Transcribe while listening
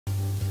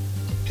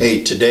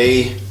Hey,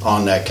 today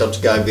on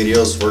Kilted Guy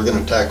videos, we're going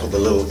to tackle the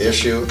little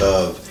issue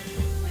of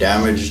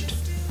damaged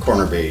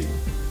corner bead.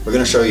 We're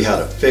going to show you how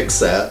to fix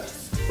that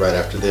right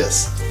after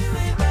this.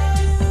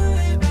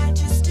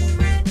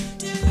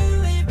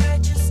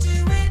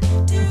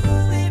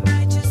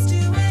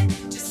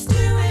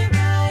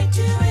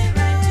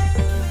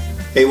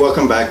 Hey,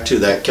 welcome back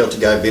to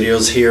Kilted Guy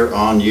videos here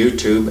on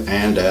YouTube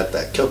and at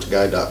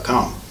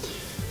kiltedguy.com.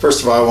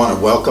 First of all, I want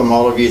to welcome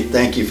all of you.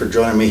 Thank you for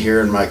joining me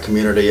here in my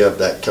community of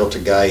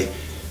Kilted Guy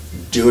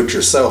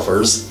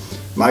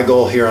do-it-yourselfers. My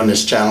goal here on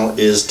this channel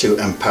is to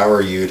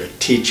empower you, to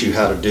teach you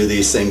how to do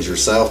these things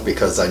yourself,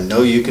 because I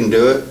know you can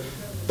do it,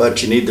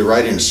 but you need the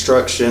right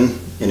instruction.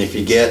 And if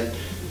you get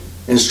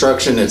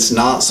instruction that's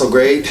not so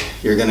great,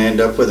 you're going to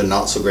end up with a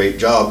not so great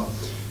job.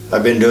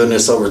 I've been doing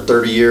this over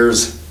 30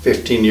 years.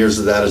 15 years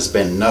of that has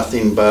been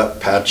nothing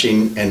but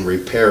patching and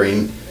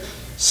repairing.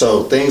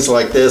 So things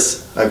like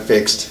this, I've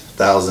fixed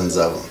thousands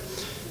of them.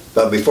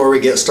 But before we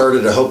get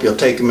started, I hope you'll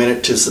take a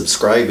minute to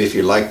subscribe if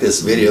you like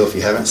this video, if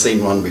you haven't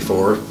seen one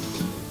before.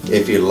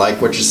 If you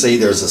like what you see,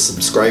 there's a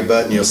subscribe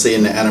button you'll see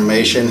in the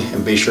animation,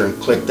 and be sure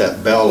and click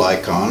that bell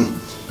icon,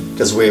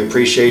 because we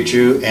appreciate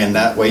you, and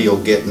that way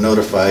you'll get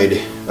notified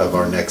of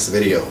our next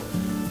video.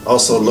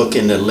 Also look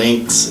in the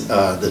links,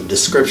 the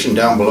description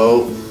down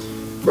below.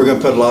 We're going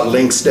to put a lot of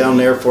links down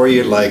there for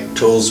you, like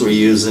tools we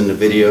use in the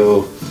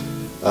video,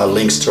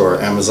 links to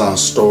our Amazon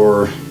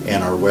store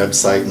and our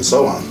website, and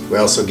so on. We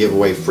also give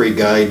away free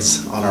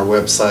guides on our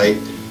website.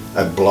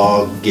 I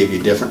blog, give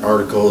you different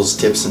articles,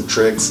 tips and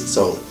tricks.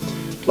 So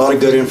a lot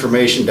of good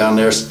information down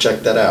there, so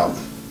check that out.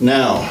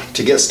 Now,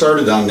 to get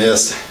started on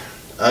this,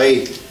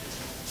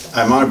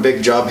 I'm on a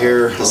big job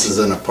here. This is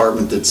an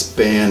apartment that's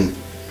been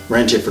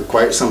rented for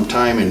quite some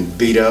time and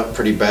beat up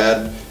pretty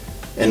bad.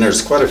 And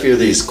there's quite a few of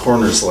these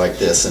corners like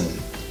this, and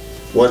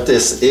what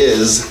this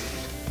is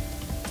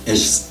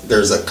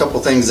there's a couple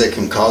things that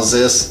can cause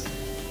this.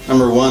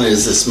 Number one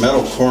is this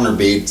metal corner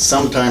bead.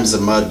 Sometimes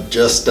the mud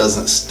just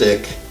doesn't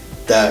stick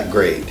that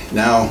great.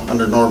 Now,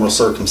 under normal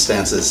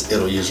circumstances,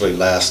 it'll usually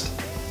last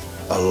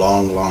a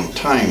long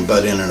time,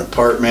 but in an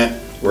apartment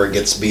where it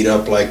gets beat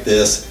up like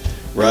this,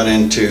 run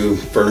into,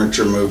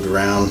 furniture moved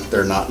around,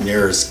 they're not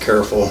near as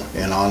careful,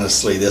 and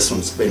honestly, this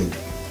one's been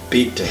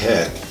beat to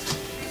heck.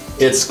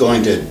 It's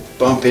going to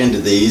bump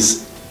into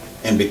these,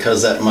 and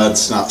because that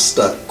mud's not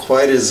stuck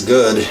quite as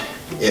good,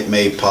 it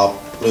may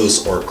pop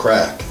loose or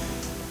crack.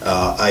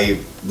 I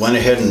went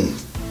ahead and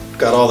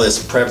got all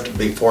this prepped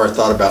before I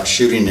thought about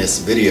shooting this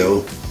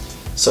video.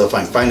 So if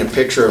I can find a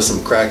picture of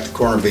some cracked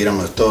corner bead, I'm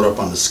going to throw it up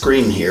on the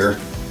screen here.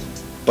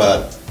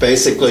 But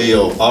basically,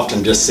 you'll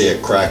often just see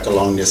a crack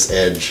along this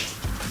edge,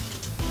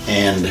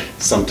 and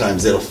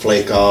sometimes it'll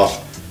flake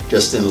off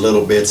just in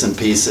little bits and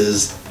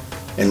pieces.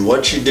 And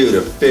what you do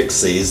to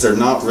fix these, they're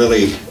not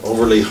really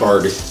overly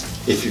hard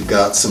if you've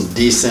got some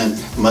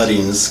decent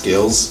mudding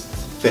skills,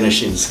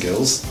 finishing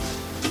skills.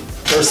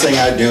 First thing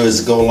I do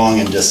is go along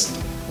and just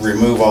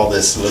remove all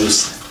this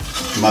loose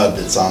mud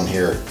that's on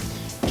here.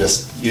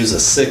 Just use a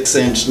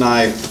 6-inch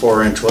knife,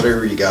 4-inch,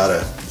 whatever you got,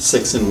 a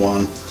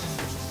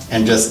 6-in-1,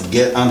 and just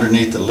get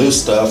underneath the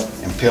loose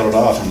stuff and peel it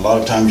off. And a lot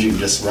of times you can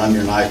just run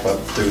your knife up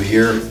through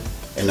here,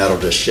 and that'll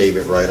just shave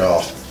it right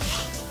off.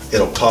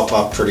 It'll pop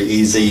off pretty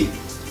easy.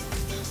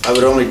 I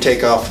would only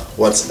take off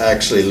what's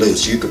actually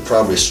loose. You could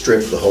probably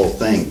strip the whole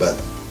thing, but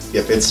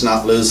if it's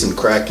not loose and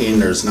cracking,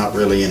 there's not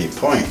really any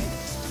point.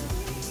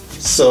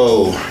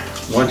 So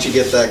once you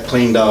get that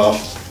cleaned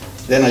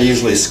off, then I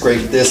usually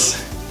scrape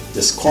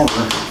this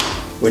corner,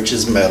 which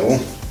is metal.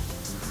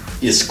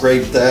 You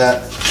scrape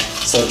that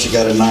so that you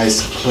got a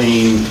nice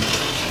clean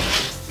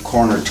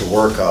corner to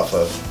work off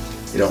of.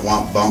 You don't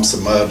want bumps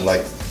of mud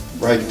like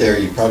right there.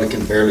 You probably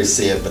can barely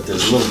see it, but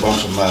there's a little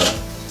bump of mud.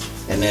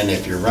 And then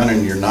if you're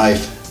running your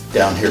knife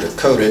down here to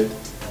coat it,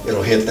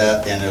 it'll hit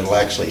that and it'll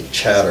actually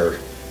chatter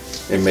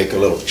and make a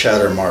little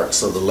chatter mark.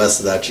 So the less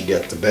of that you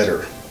get, the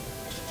better.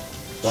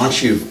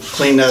 Once you've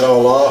cleaned that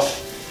all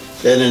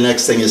off, then the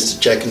next thing is to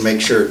check and make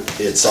sure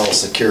it's all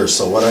secure.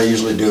 So what I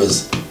usually do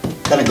is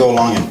kind of go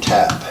along and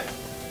tap,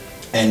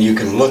 and you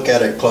can look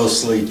at it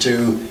closely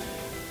too,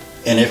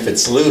 and if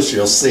it's loose,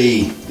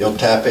 you'll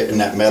tap it and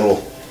that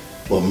metal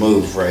will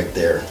move right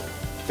there.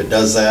 If it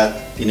does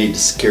that, you need to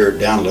secure it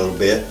down a little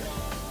bit.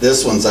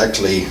 This one's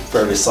actually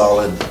fairly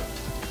solid.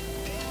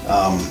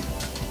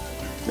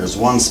 There's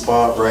one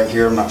spot right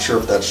here, I'm not sure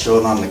if that's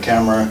showing on the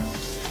camera,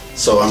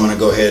 so I'm going to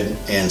go ahead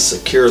and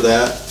secure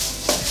that.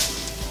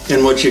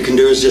 And what you can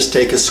do is just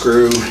take a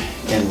screw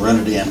and run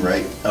it in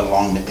right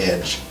along the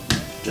edge,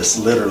 just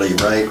literally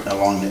right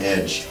along the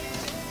edge.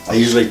 I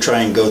usually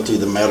try and go through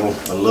the metal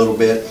a little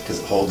bit because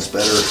it holds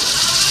better.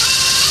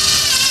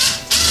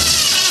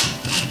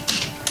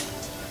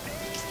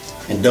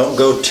 And don't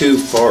go too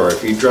far.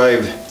 If you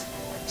drive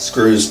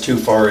screws too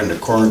far into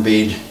corner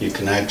bead, you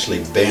can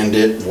actually bend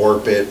it,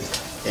 warp it,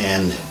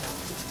 and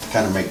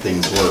kind of make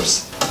things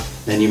worse.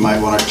 Then you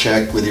might want to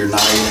check with your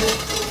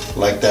knife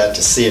like that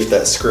to see if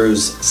that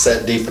screw's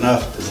set deep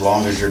enough. As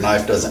long as your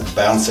knife doesn't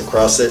bounce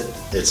across it,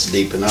 it's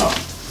deep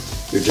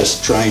enough. You're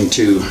just trying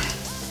to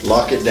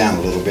lock it down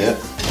a little bit.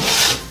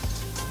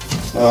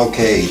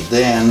 Okay,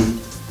 then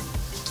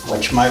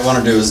what you might want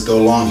to do is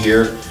go along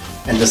here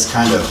and just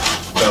kind of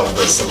belt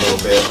this a little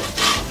bit.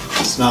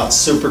 It's not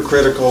super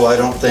critical, I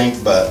don't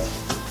think, but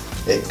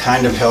it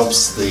kind of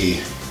helps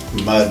the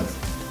mud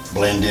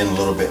blend in a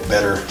little bit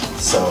better.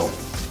 So,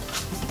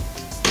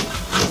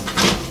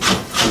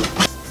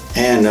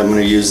 and I'm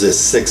going to use this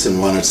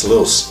 6-in-1. It's a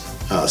little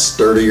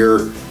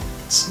sturdier.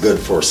 It's good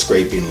for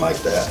scraping like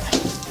that.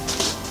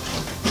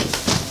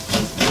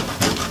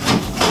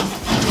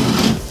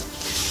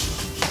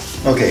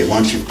 Okay,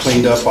 once you've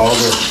cleaned up all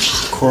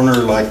the corner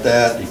like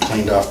that, you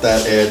cleaned off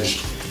that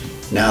edge,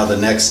 now the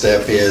next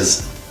step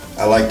is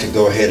I like to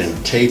go ahead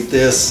and tape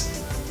this,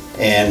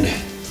 and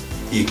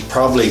you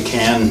probably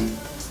can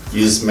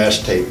use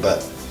mesh tape,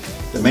 but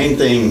the main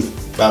thing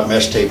about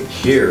mesh tape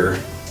here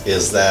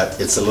is that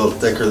it's a little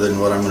thicker than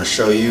what I'm going to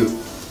show you.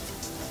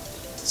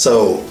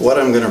 So what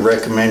I'm going to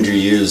recommend you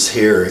use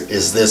here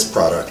is this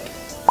product,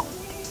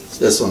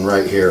 this one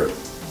right here.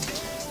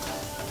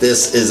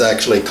 This is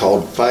actually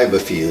called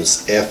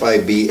Fibafuse,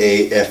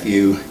 F-I-B-A-F-U-S-E.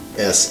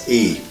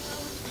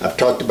 I've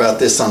talked about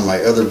this on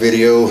my other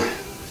video.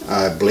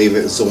 I believe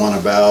it was the one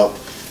about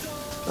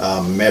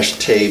mesh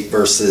tape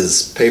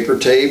versus paper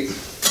tape.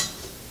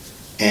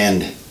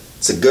 And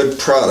it's a good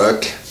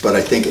product, but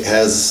I think it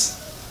has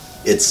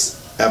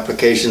its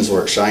applications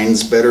where it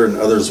shines better and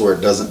others where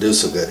it doesn't do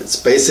so good. It's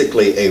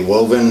basically a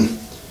woven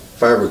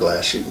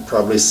fiberglass. You can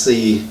probably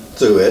see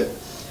through it.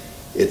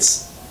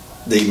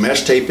 The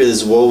mesh tape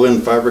is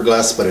woven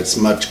fiberglass, but it's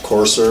much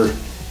coarser.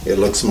 It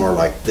looks more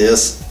like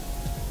this.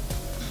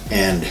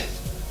 And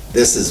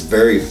this is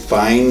very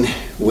fine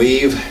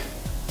weave,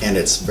 and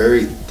it's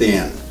very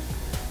thin.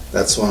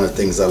 That's one of the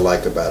things I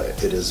like about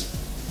it. It is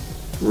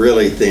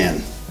really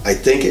thin. I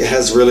think it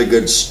has really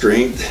good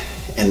strength,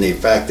 and the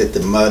fact that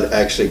the mud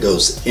actually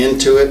goes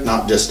into it,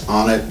 not just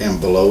on it and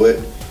below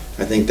it,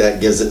 I think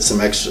that gives it some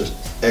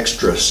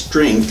extra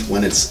strength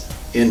when it's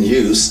in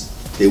use.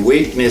 The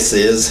weakness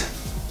is,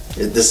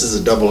 this is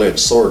a double-edged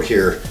sword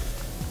here,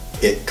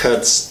 it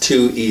cuts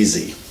too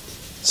easy.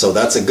 So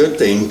that's a good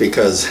thing,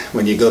 because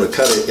when you go to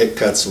cut it, it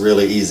cuts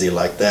really easy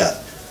like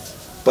that.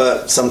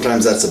 But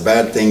sometimes that's a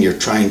bad thing. You're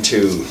trying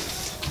to,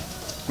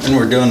 when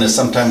we're doing this,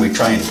 sometimes we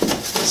try and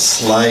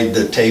slide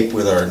the tape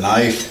with our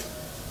knife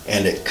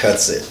and it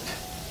cuts it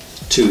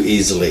too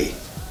easily.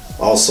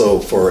 Also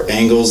for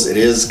angles, it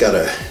is got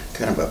a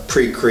kind of a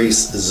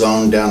pre-crease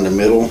zone down the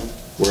middle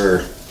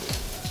where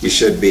you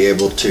should be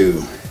able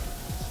to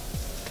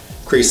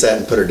crease that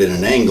and put it in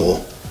an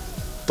angle.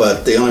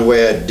 But the only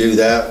way I'd do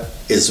that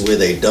is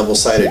with a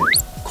double-sided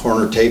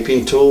corner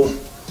taping tool,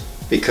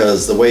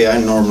 because the way I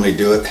normally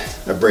do it,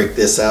 I break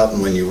this out,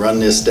 and when you run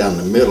this down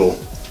the middle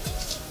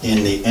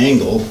in the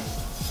angle,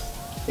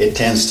 it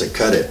tends to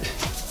cut it.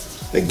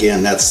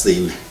 Again, that's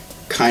the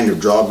kind of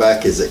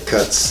drawback, is it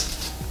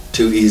cuts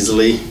too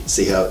easily.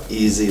 See how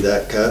easy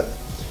that cut?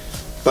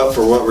 But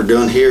for what we're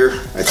doing here,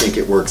 I think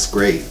it works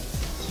great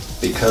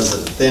because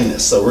of the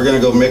thinness. So we're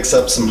going to go mix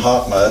up some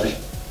hot mud,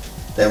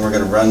 then we're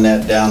going to run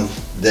that down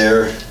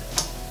there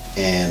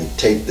and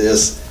tape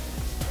this,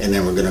 and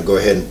then we're going to go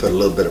ahead and put a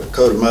little bit of a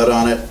coat of mud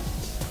on it.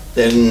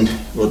 Then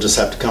we'll just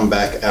have to come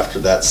back after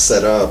that's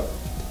set up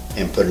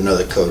and put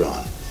another coat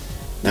on.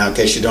 Now, in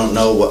case you don't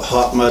know what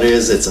hot mud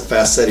is, it's a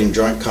fast setting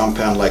joint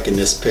compound like in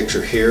this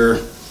picture here.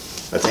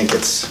 I think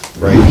it's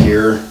right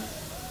here.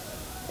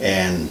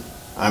 And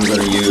I'm going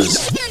to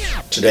use,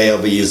 today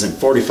I'll be using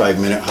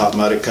 45-minute hot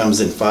mud. It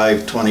comes in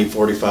 5, 20,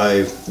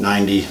 45,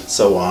 90,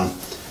 so on.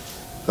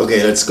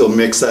 Okay, let's go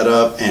mix that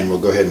up and we'll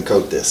go ahead and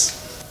coat this.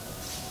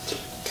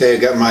 Okay, I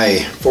got my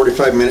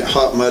 45-minute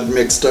hot mud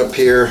mixed up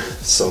here,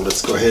 so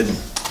let's go ahead and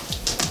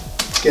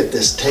get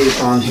this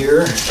tape on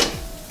here.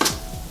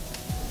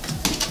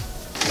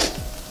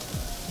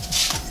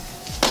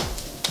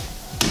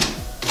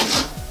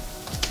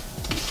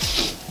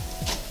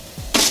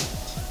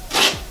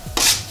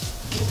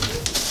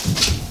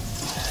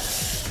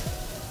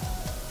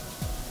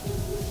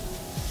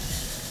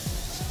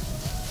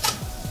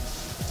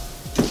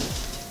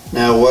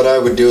 Now what I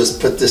would do is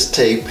put this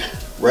tape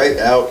right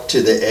out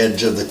to the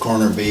edge of the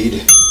corner bead,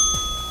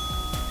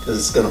 because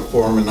it's going to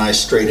form a nice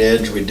straight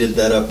edge. We did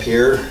that up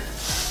here.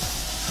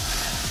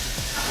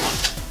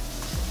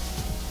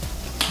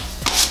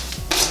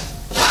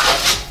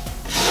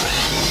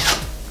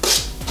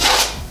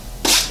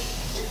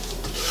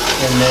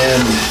 And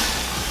then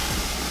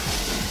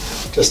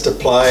just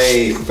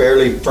apply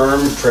fairly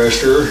firm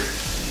pressure.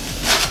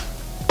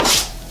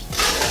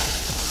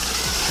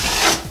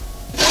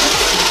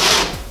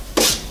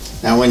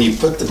 Now when you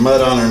put the mud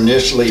on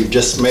initially,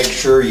 just make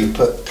sure you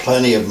put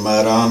plenty of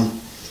mud on.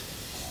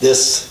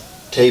 This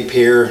tape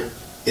here,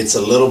 it's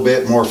a little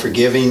bit more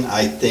forgiving,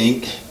 I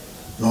think.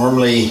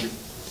 Normally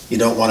you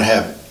don't want to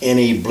have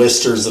any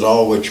blisters at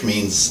all, which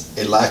means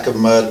a lack of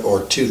mud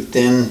or too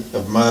thin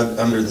of mud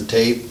under the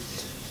tape.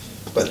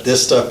 But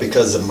this stuff,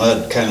 because the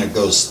mud kind of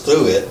goes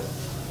through it,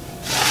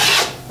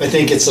 I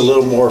think it's a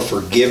little more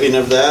forgiving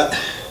of that.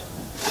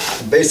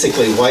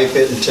 Basically wipe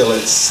it until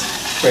it's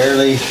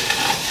fairly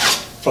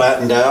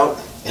flattened out.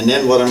 And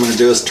then what I'm going to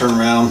do is turn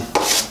around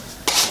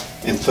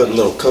and put a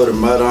little coat of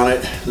mud on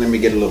it. Let me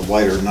get a little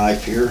wider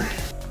knife here.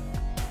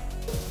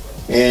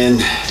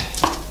 And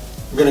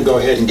I'm going to go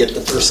ahead and get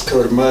the first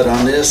coat of mud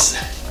on this.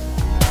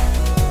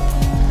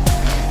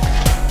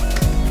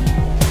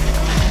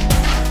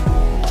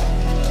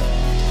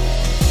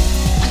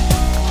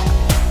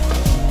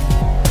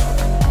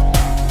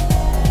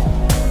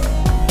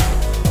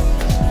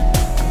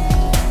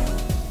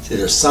 See,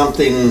 there's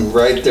something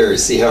right there.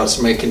 See how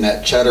it's making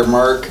that chatter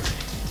mark?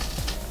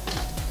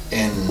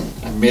 And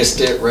I missed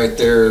it right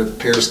there. It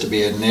appears to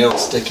be a nail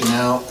sticking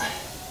out.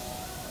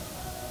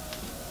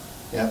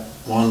 Yep,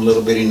 one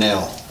little bitty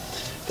nail.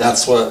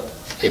 That's what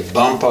a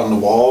bump on the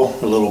wall,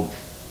 a little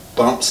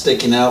bump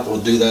sticking out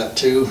will do that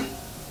too.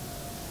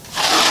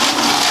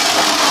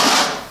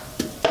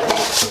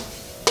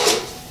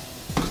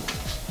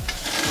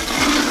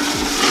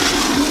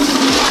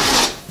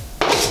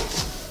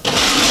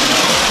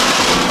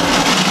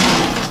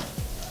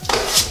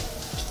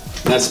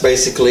 That's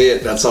basically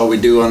it. That's all we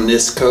do on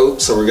this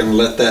coat. So we're going to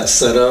let that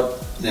set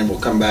up, and then we'll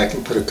come back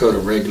and put a coat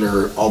of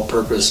regular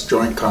all-purpose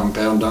joint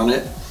compound on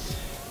it,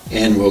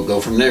 and we'll go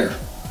from there.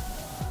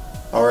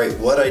 Alright,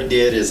 what I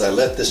did is I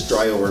let this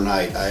dry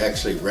overnight. I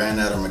actually ran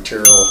out of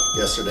material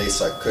yesterday,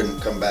 so I couldn't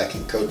come back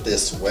and coat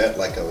this wet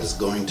like I was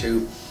going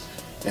to,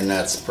 and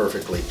that's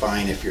perfectly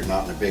fine if you're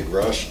not in a big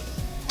rush.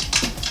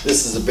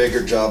 This is a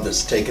bigger job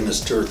that's taken us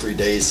 2 or 3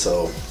 days,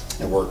 so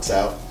it works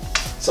out.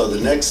 So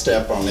the next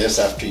step on this,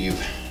 after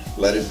you've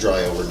let it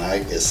dry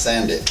overnight, is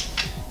sand it.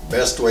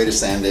 Best way to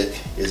sand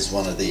it is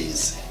one of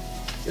these.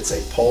 It's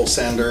a pole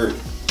sander.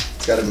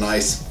 It's got a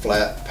nice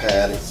flat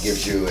pad. It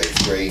gives you a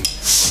great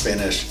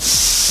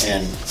finish,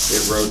 and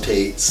it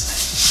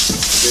rotates to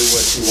do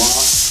what you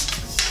want.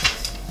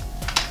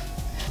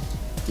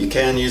 You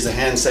can use a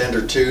hand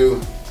sander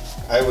too.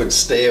 I would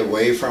stay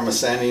away from a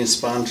sanding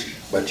sponge,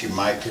 but you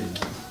might could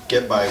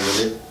get by with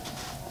it.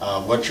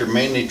 What you're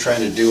mainly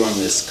trying to do on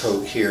this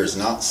coat here is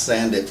not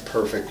sand it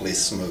perfectly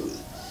smooth.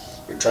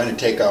 You're trying to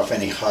take off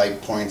any high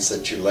points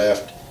that you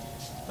left.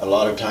 A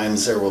lot of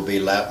times there will be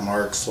lap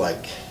marks,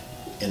 like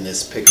in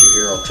this picture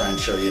here. I'll try and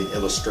show you an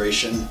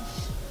illustration.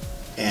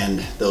 And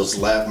those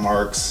lap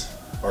marks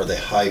are the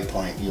high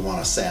point you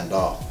want to sand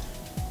off.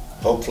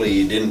 Hopefully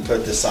you didn't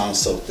put this on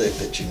so thick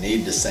that you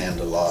need to sand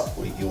a lot.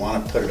 You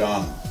want to put it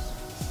on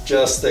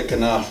just thick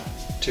enough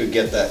to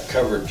get that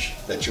coverage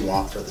that you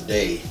want for the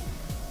day.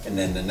 And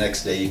then the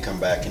next day you come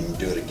back and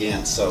do it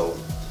again. So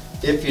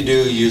if you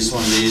do use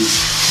one of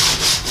these,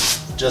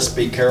 just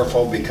be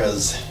careful,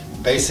 because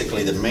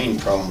basically the main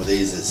problem with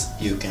these is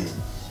you can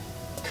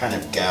kind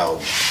of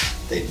gouge.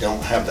 They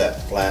don't have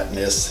that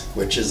flatness,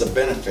 which is a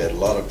benefit a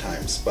lot of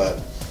times,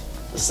 but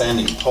the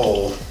sanding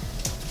pole,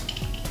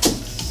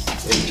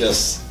 it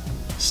just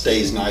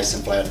stays nice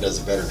and flat and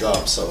does a better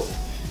job. So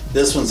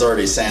this one's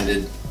already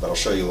sanded, but I'll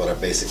show you what I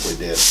basically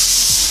did.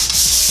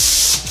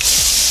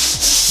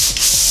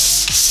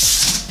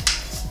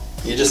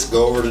 You just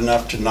go over it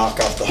enough to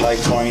knock off the high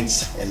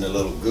points and the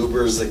little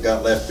goobers that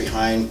got left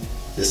behind.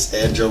 This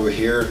edge over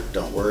here,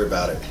 don't worry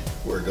about it.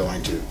 We're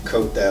going to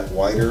coat that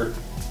whiter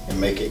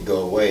and make it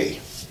go away.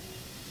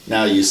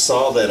 Now you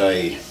saw that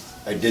I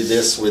did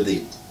this with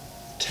the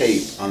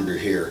tape under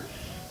here.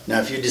 Now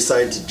if you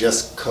decide to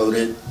just coat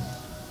it,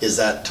 is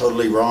that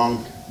totally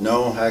wrong?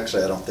 No,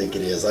 actually I don't think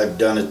it is. I've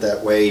done it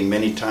that way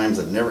many times.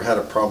 I've never had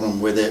a problem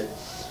with it.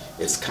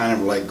 It's kind of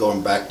like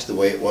going back to the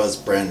way it was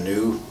brand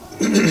new.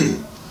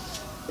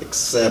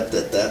 Except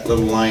that that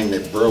little line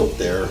that broke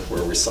there,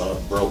 where we saw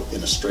it broke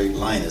in a straight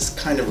line, is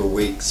kind of a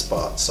weak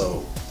spot.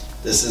 So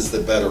this is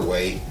the better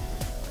way.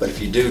 But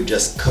if you do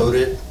just coat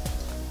it,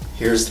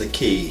 here's the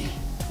key.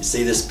 You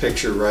see this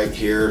picture right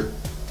here?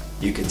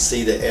 You can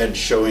see the edge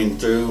showing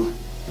through.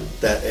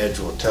 That edge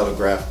will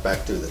telegraph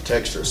back through the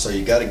texture. So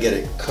you got to get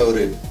it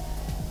coated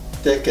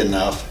thick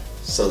enough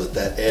so that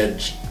that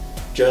edge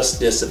just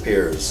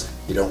disappears.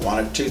 You don't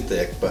want it too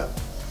thick, but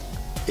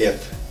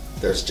if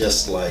there's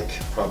just like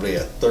probably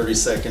a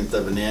 32nd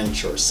of an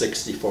inch or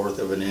 64th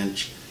of an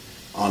inch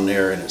on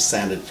there and it's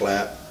sanded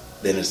flat,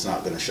 then it's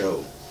not going to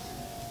show.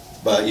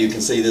 But you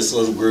can see this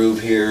little groove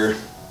here,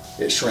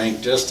 it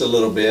shrank just a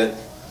little bit,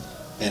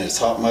 and it's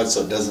hot mud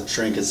so it doesn't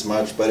shrink as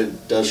much, but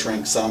it does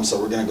shrink some. So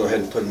we're going to go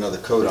ahead and put another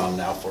coat on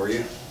now for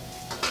you.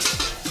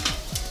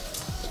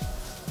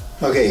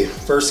 Okay,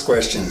 first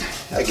question.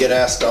 I get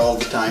asked all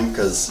the time,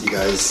 because you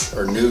guys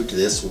are new to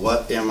this,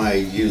 what am I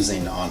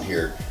using on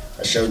here?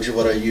 I showed you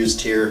what I used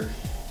here.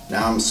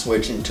 Now I'm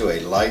switching to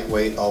a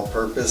lightweight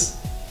all-purpose.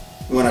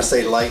 When I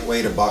say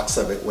lightweight, a box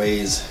of it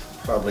weighs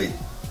probably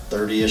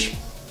 30-ish,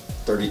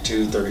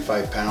 32,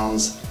 35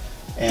 pounds.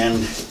 And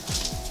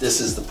this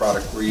is the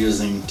product we're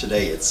using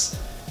today. It's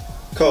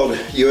called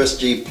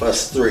USG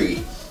Plus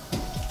 3.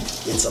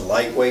 It's a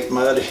lightweight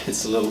mud.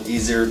 It's a little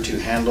easier to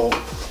handle.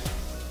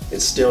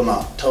 It's still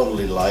not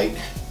totally light,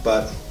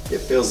 but it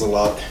feels a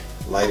lot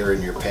lighter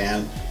in your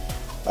pan.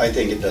 I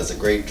think it does a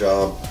great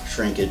job.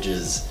 Shrinkage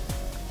is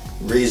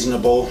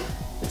reasonable.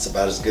 It's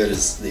about as good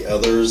as the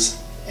others,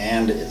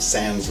 and it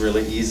sands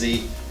really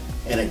easy.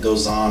 and it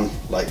goes on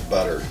like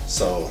butter.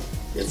 So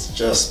it's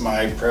just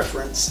my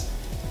preference.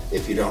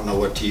 If you don't know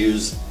what to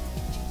use,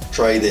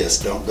 try this.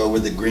 Don't go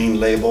with the green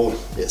label.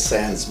 It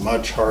sands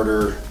much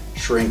harder,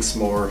 shrinks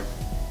more.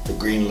 The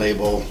green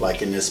label,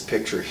 like in this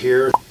picture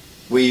here,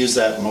 we use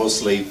that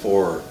mostly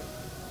for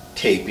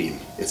taping.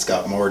 It's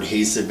got more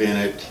adhesive in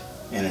it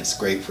and it's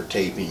great for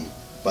taping.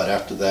 But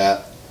after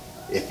that,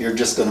 if you're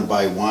just going to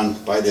buy one,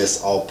 buy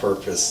this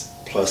all-purpose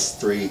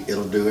 +3.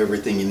 It'll do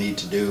everything you need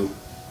to do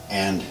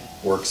and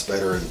works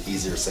better and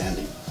easier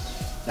sanding.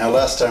 Now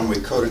last time we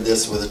coated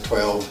this with a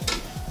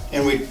 12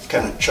 and we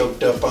kind of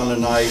choked up on the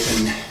knife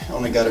and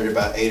only got it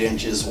about 8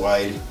 inches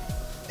wide.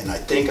 And I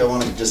think I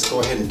want to just go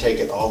ahead and take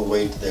it all the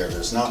way to there.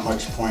 There's not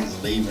much point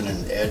in leaving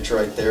an edge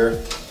right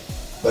there.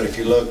 But if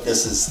you look,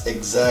 this is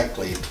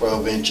exactly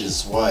 12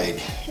 inches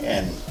wide.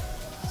 And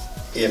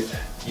if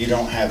you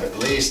don't have at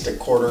least a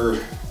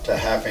 1/4 to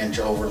 1/2 inch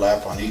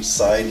overlap on each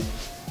side,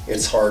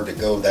 it's hard to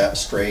go that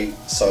straight.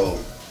 So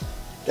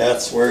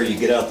that's where you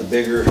get out the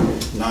bigger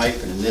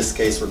knife. And in this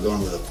case, we're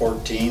going with a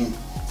 14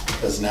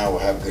 because now we'll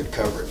have good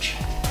coverage.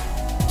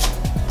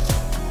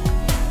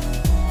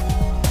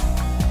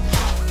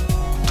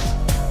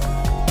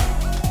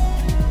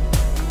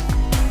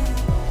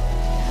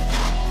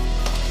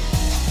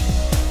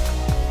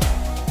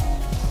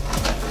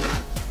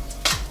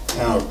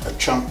 Now a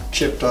chunk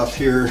chipped off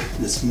here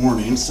this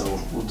morning, so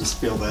we'll just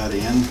fill that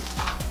in.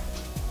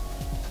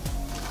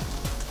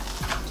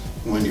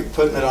 When you're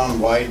putting it on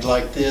wide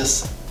like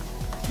this,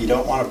 you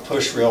don't want to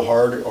push real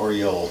hard or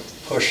you'll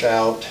push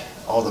out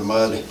all the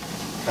mud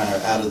kind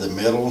of out of the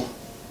middle.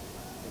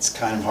 It's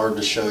kind of hard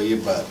to show you,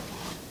 but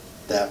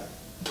that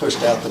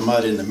pushed out the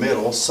mud in the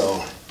middle,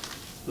 so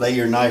lay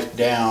your knife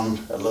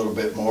down a little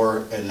bit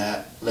more and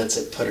that lets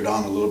it put it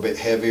on a little bit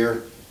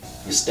heavier.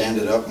 You stand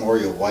it up more,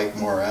 you'll wipe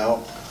more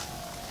out.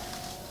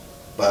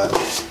 But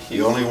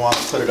you only want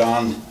to put it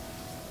on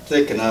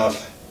thick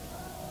enough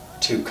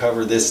to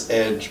cover this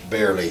edge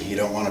barely. You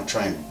don't want to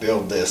try and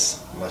build this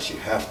unless you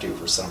have to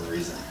for some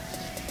reason.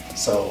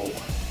 So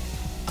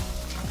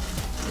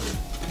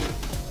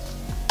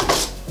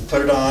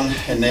put it on,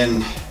 and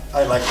then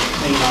I like to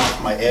clean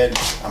off my edge.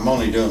 I'm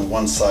only doing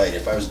one side.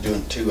 If I was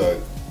doing two,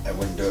 I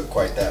wouldn't do it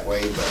quite that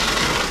way. But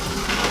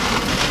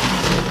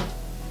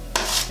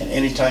and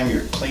anytime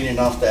you're cleaning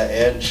off that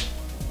edge,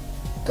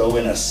 go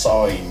in a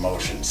sawing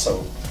motion.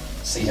 So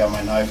see how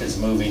my knife is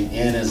moving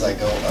in as I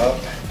go up?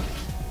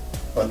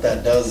 What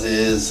that does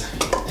is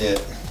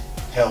it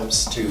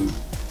helps to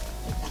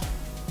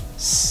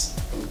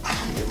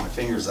get my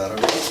fingers out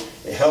of it.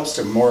 It helps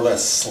to more or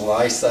less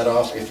slice that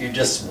off. If you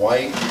just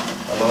wipe,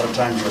 a lot of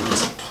times you'll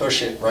just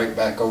push it right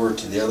back over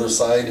to the other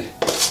side.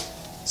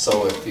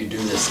 So if you do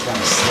this kind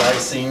of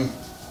slicing,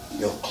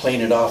 you'll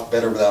clean it off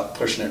better without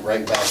pushing it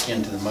right back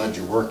into the mud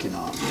you're working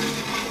on.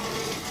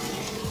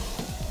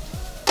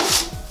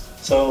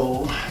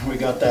 So we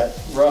got that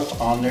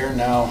rough on there.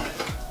 Now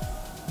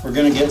we're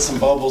going to get some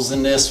bubbles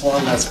in this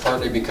one. That's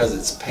partly because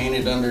it's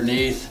painted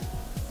underneath.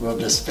 We'll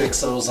just fix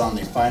those on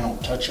the final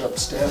touch-up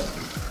step.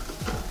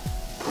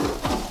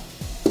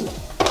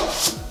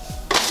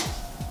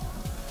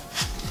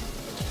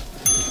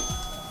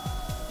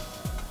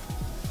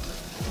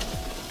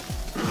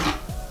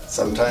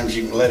 Sometimes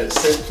you can let it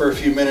sit for a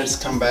few minutes,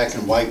 come back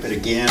and wipe it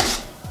again,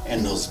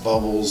 and those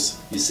bubbles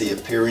you see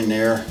appearing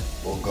there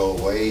will go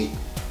away.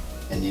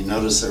 And you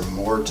notice there are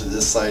more to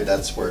this side.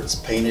 That's where it's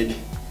painted.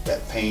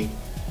 That paint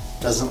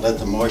doesn't let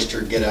the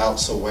moisture get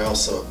out so well,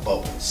 so it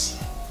bubbles.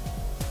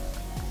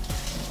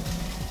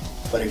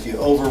 But if you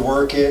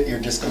overwork it, you're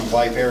just going to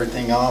wipe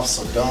everything off,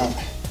 so don't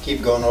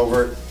keep going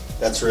over it.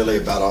 That's really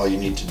about all you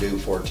need to do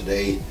for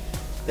today.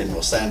 Then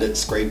we'll sand it,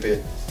 scrape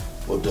it.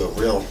 We'll do a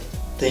real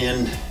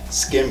thin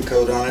skim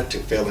coat on it to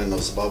fill in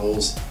those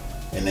bubbles,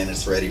 and then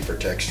it's ready for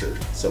texture.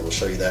 So we'll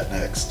show you that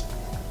next.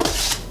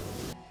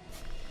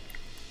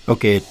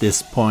 Okay, at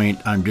this point,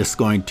 I'm just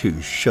going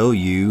to show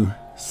you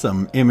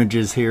some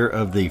images here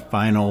of the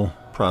final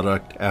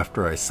product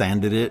after I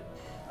sanded it.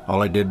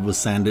 All I did was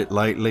sand it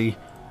lightly,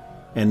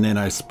 and then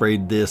I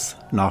sprayed this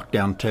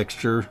knockdown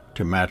texture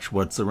to match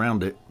what's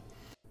around it.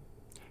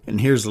 And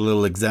here's a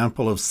little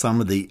example of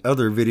some of the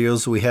other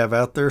videos we have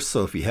out there,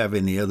 so if you have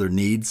any other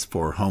needs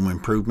for home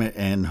improvement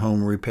and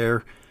home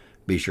repair,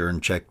 be sure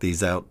and check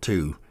these out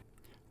too.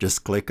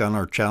 Just click on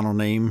our channel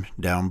name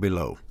down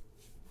below.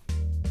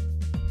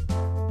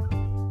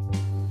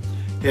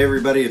 Hey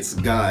everybody, it's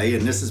Guy,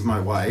 and this is my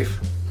wife.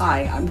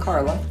 Hi, I'm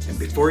Carla. And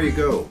before you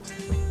go,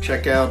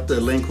 check out the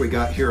link we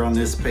got here on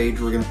this page.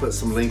 We're going to put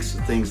some links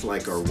to things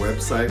like our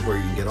website where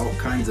you can get all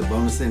kinds of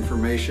bonus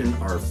information,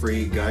 our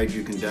free guide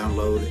you can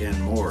download, and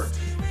more.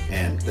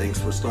 And thanks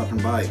for stopping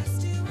by.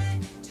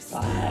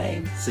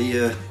 Bye. See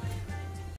ya.